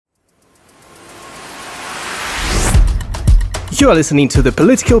You are listening to the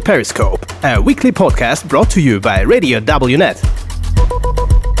Political Periscope, a weekly podcast brought to you by Radio WNet.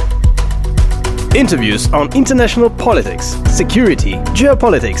 Interviews on international politics, security,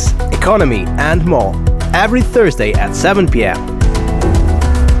 geopolitics, economy, and more. Every Thursday at 7 p.m.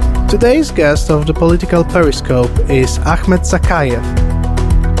 Today's guest of the Political Periscope is Akhmed Zakayev,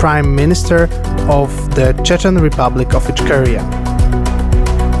 Prime Minister of the Chechen Republic of Ichkeria.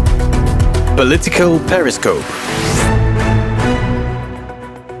 Political Periscope.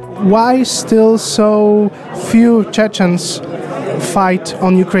 Why still so few Chechens fight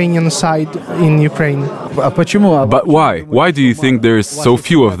on Ukrainian side in Ukraine? But why? Why do you think there's so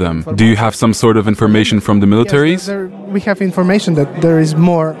few of them? Do you have some sort of information from the militaries? Yes, we have information that there is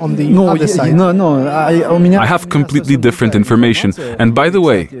more on the other side. I have completely different information. And by the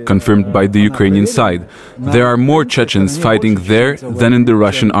way, confirmed by the Ukrainian side, there are more Chechens fighting there than in the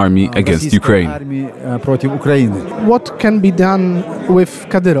Russian army against Ukraine. What can be done with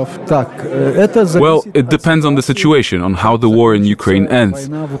Kadyrow? Well, it depends on the situation, on how the war in Ukraine ends.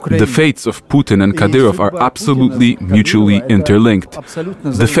 The fates of Putin and Kadyrow are absolutely mutually interlinked.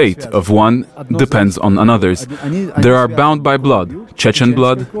 The fate of one depends on another's. They are bound by blood, Chechen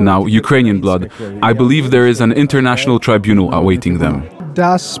blood, now Ukrainian blood. I believe there is an international tribunal awaiting them.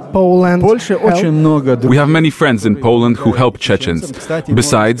 Does Poland help? We have many friends in Poland who help Chechens.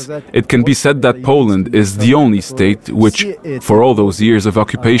 Besides, it can be said that Poland is the only state which, for all those years of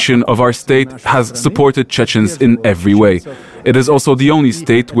occupation of our state, has supported Chechens in every way. It is also the only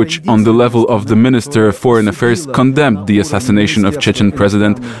state which, on the level of the Minister of Foreign Affairs, condemned the assassination of Chechen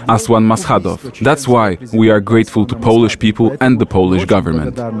President Aswan Maskhadov. That's why we are grateful to Polish people and the Polish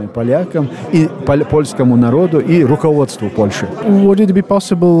government. Would it be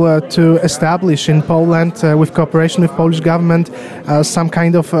possible to establish in Poland, with cooperation with Polish government, some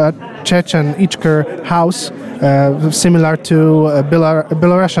kind of Chechen Ichker house, similar to a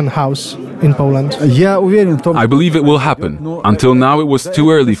Belarusian house in Poland? I believe it will happen. Until now it was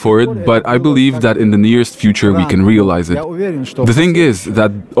too early for it, but I believe that in the nearest future we can realize it. The thing is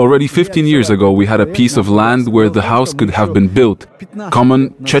that already 15 years ago we had a piece of land where the house could have been built.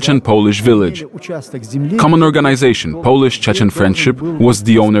 Common Chechen-Polish village. Common organization, Polish-Chechen Friendship, was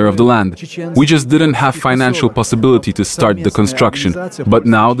the owner of the land. We just didn't have financial possibility to start the construction. But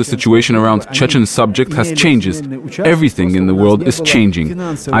now the situation around Chechen subject has changes. Everything in the world is changing.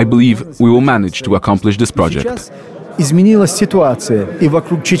 I believe we will manage to accomplish this project. Изменилась ситуация и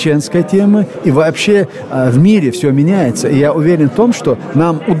вокруг чеченской темы, и вообще в мире все меняется. И я уверен в том, что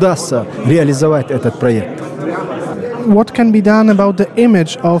нам удастся реализовать этот проект. What can be done about the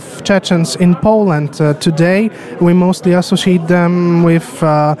image of Chechens in Poland today? We mostly associate them with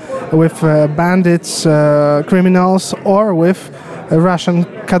bandits, criminals, or with Russian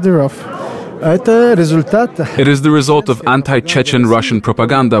Kadyrow. It is the result of anti-Chechen Russian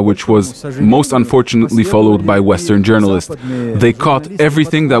propaganda, which was most unfortunately followed by Western journalists. They caught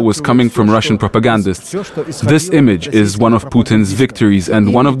everything that was coming from Russian propagandists. This image is one of Putin's victories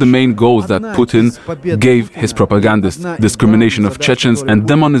and one of the main goals that Putin gave his propagandists: discrimination of Chechens and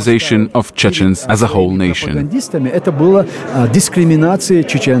demonization of Chechens as a whole nation. Это было дискриминация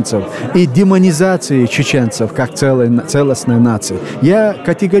чеченцев и демонизация чеченцев как целостной нации. Я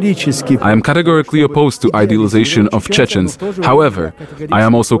категорически I am categorically opposed to idealization of Chechens. However, I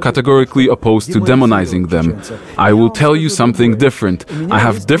am also categorically opposed to demonizing them. I will tell you something different. I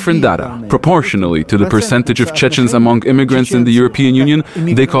have different data. Proportionally to the percentage of Chechens among immigrants in the European Union,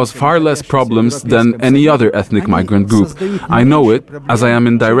 they cause far less problems than any other ethnic migrant group. I know it, as I am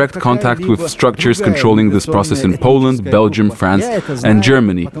in direct contact with structures controlling this process in Poland, Belgium, France, and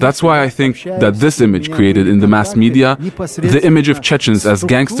Germany. That's why I think that this image created in the mass media, the image of Chechens as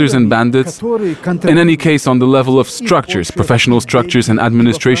gangsters and bandits, in any case on the level of structures, professional structures and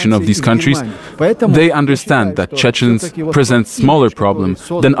administration of these countries, they understand that Chechens present smaller problems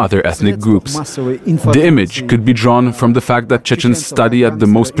than other ethnic groups. The image could be drawn from the fact that Chechens study at the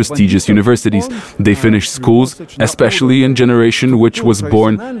most prestigious universities. They finish schools, especially in generation which was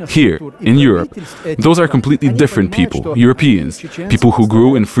born here, in Europe. Those are completely different people, Europeans, people who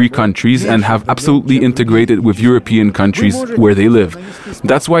grew in free countries and have absolutely integrated with European countries where they live.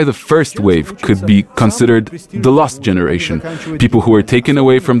 That's why the first wave could be considered the lost generation, people who were taken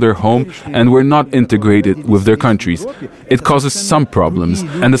away from their home and were not integrated with their countries. It causes some problems,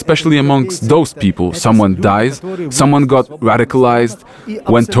 and especially amongst those people, someone dies, someone got radicalized,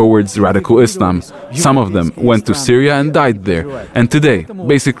 went towards radical Islam. Some of them went to Syria and died there. And today,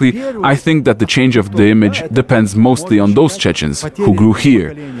 basically, I think that the change of the image depends mostly on those Chechens who grew here,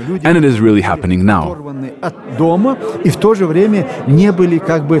 and it is really happening now. от дома и в то же время не были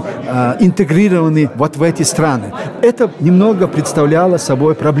интегрированы вот в эти страны. Это немного представляло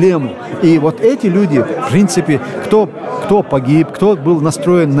собой проблему. И вот эти люди, в принципе, кто погиб, кто был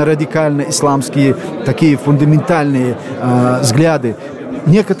настроен на радикально исламские такие фундаментальные взгляды,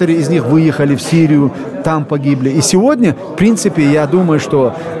 некоторые из них выехали в Сирию, там погибли. И сегодня, в принципе, я думаю,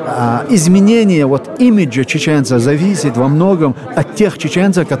 что изменение имиджа чеченца зависит во многом от тех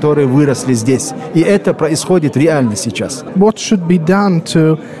чеченцев, которые выросли здесь. И это происходит реально сейчас. What should be done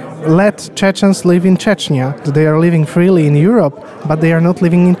to let Chechens live in Chechnya? They are living freely in Europe, but they are not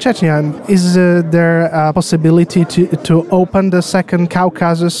living in Chechnya. Is there a possibility to open the second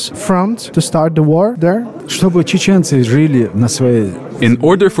Caucasus front to start the war there? Чтобы чеченцы жили на своей... In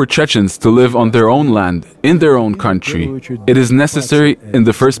order for Chechens to live on their own land, in their own country, it is necessary, in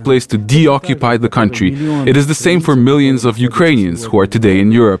the first place, to deoccupy the country. It is the same for millions of Ukrainians who are today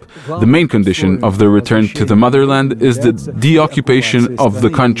in Europe. The main condition of their return to the motherland is the deoccupation of the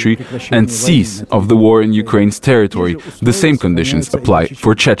country and cease of the war in Ukraine's territory. The same conditions apply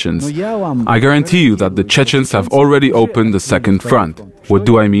for Chechens. I guarantee you that the Chechens have already opened the second front. What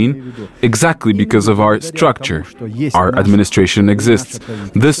do I mean? Exactly because of our structure. Our administration exists.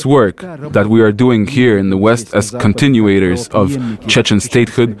 This work that we are doing here in the West as continuators of Chechen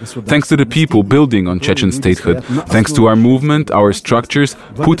statehood, thanks to the people building on Chechen statehood, thanks to our movement, our structures,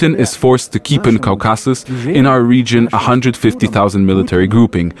 Putin is forced to keep in Caucasus, in our region, 150,000 military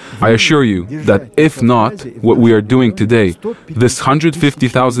grouping. I assure you that if not what we are doing today, this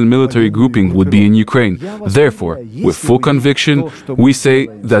 150,000 military grouping would be in Ukraine. Therefore, with full conviction, we say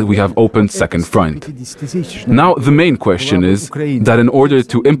that we have opened second front. Now, the main question is that in order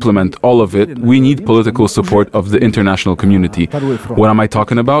to implement all of it, we need political support of the international community. What am I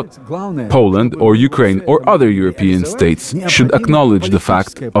talking about? Poland or Ukraine or other European states should acknowledge the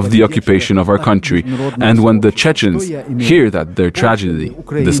fact of the occupation of our country. And when the Chechens hear that their tragedy,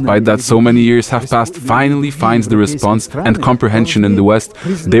 despite that so many years have passed, finally finds the response and comprehension in the West,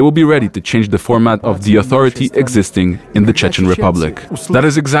 they will be ready to change the format of the authority existing in the Chechen Republic. That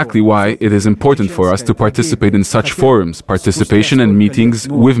is exactly why it is important for us to participate in such forums, participation and meetings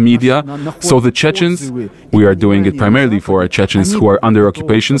with media, so the Chechens, we are doing it primarily for our Chechens who are under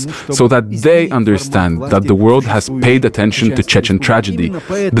occupations, so that they understand that the world has paid attention to Chechen tragedy.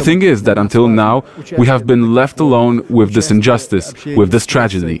 The thing is that until now, we have been left alone with this injustice, with this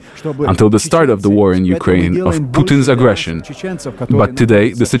tragedy, until the start of the war in Ukraine, of Putin's aggression. But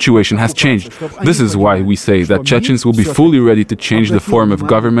today, the situation has changed. This is why we say that Chechens will be fully ready to change the form of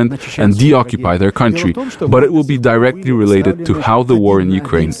government and deoccupy their country, but it will be directly related to how the war in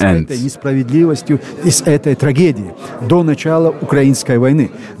Ukraine ends. Из этой трагедии до начала украинской войны,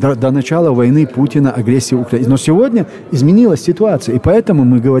 до начала войны Путина, агрессии Украины. Но сегодня изменилась ситуация, и поэтому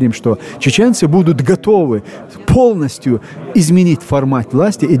мы говорим, что чеченцы будут готовы полностью изменить формат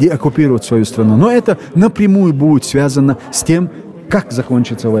власти и деоккупировать свою страну. Но это напрямую будет связано с тем, как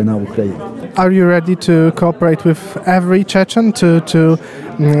закончится война в Украине. Are you ready to cooperate with every Chechen to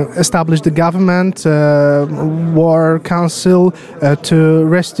establish the government, war council, to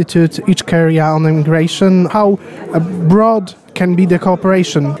restitute Ichkeria on immigration? How broad can be the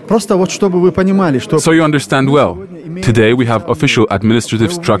cooperation? Просто вот чтобы вы понимали, что... So you understand well. Today we have official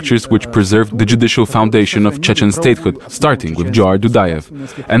administrative structures which preserve the judicial foundation of Chechen statehood, starting with Johar Dudayev.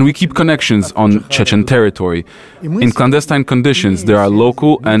 And we keep connections on Chechen territory. In clandestine conditions, there are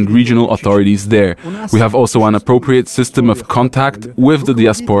local and regional authorities there. We have also an appropriate system of contact with the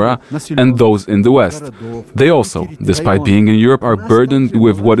diaspora and those in the West. They also, despite being in Europe, are burdened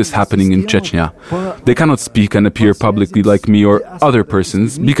with what is happening in Chechnya. They cannot speak and appear publicly like me or other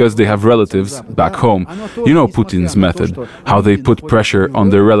persons because they have relatives back home. You know Putin's method, how they put pressure on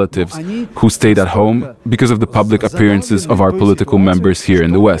their relatives who stayed at home because of the public appearances of our political members here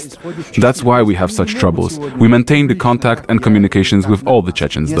in the West. That's why we have such troubles. We maintain the contact and communications with all the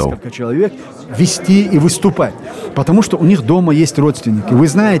Chechens, though. Вести и выступать, потому что у них дома есть родственники. Вы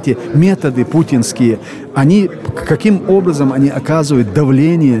знаете методы путинские, каким образом они оказывают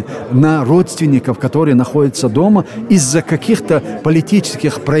давление на родственников, которые находятся дома из-за каких-то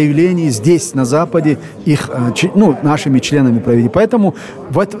политических проявлений здесь, на Западе, нашими членами правительства. Поэтому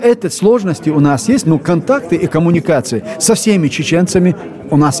вот этой сложности у нас есть, но контакты и коммуникации со всеми чеченцами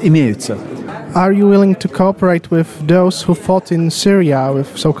у нас имеются. Are you willing to cooperate with those who fought in Syria, with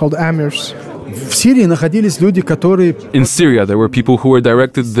so-called emirs? В Сирии находились люди, которые... In Syria, there were people who were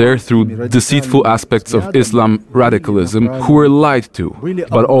directed there through deceitful aspects of Islam radicalism who were lied to,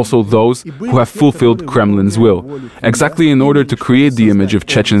 but also those who have fulfilled Kremlin's will, exactly in order to create the image of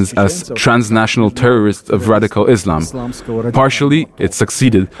Chechens as transnational terrorists of radical Islam. Partially, it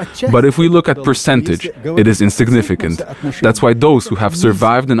succeeded, but if we look at percentage, it is insignificant. That's why those who have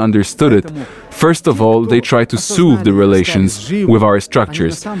survived and understood it, first of all, they try to soothe the relations with our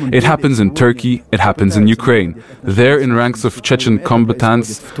structures. It happens in Turkey, it happens in Ukraine. There, in ranks of Chechen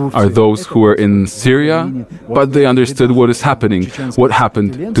combatants, are those who were in Syria, but they understood what is happening, what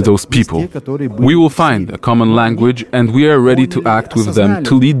happened to those people. We will find a common language, and we are ready to act with them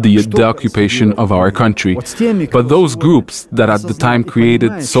to lead the occupation of our country. But those groups that at the time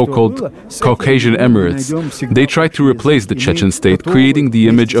created so-called Caucasian Emirates, they tried to replace the Chechen state, creating the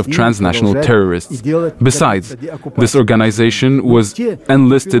image of transnational terrorists. Besides, this organization was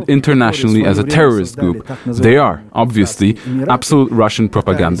enlisted internationally as a terrorist group. They are, obviously, absolute Russian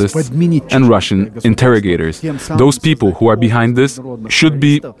propagandists and Russian interrogators. Those people who are behind this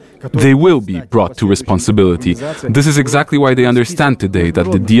they will be brought to responsibility. This is exactly why they understand today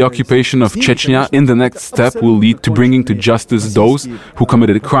that the deoccupation of Chechnya in the next step will lead to bringing to justice those who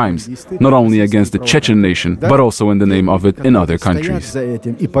committed crimes, not only against the Chechen nation, but also in the name of it in other countries.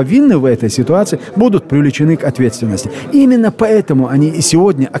 И повинные в этой ситуации будут привлечены к ответственности. Именно поэтому они и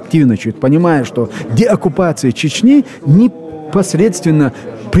сегодня активничают, понимая, что деоккупация Чечни непосредственно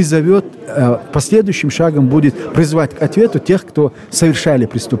призовет, последующим шагом будет призвать к ответу тех, кто совершали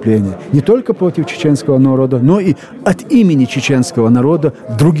преступления. Не только против чеченского народа, но и от имени чеченского народа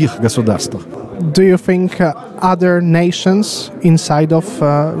в других государствах. Do you think other nations inside of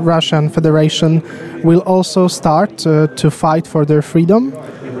Russian Federation will also start to fight for their freedom?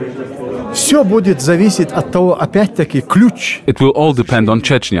 Все будет зависеть от того, опять-таки, ключ. It will all depend on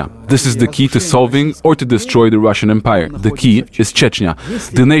Chechnya. This is the key to solving or to destroy the Russian Empire. The key is Chechnya.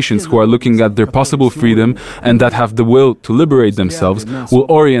 The nations who are looking at their possible freedom and that have the will to liberate themselves will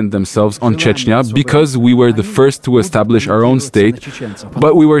orient themselves on Chechnya because we were the first to establish our own state,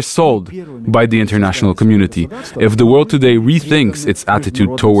 but we were sold by the international community. If the world today rethinks its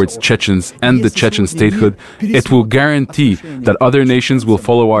attitude towards Chechens and the Chechen statehood, it will guarantee that other nations will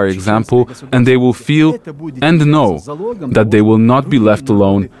follow our example, and they will feel and know that they will not be left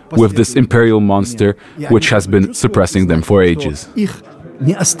alone with this imperial monster which has been suppressing them for ages.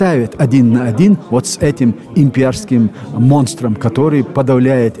 Не оставят один на один вот с этим имперским монстром, который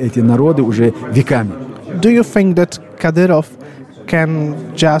подавляет эти народы уже веками. Do you think that Kadyrov can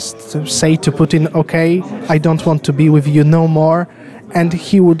just say to Putin, okay, I don't want to be with you no more, and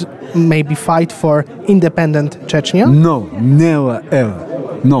he would maybe fight for independent Chechnya? No, never ever.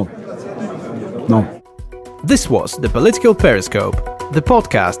 No. No. This was the Political Periscope. The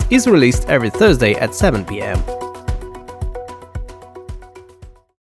podcast is released every Thursday at 7 p.m.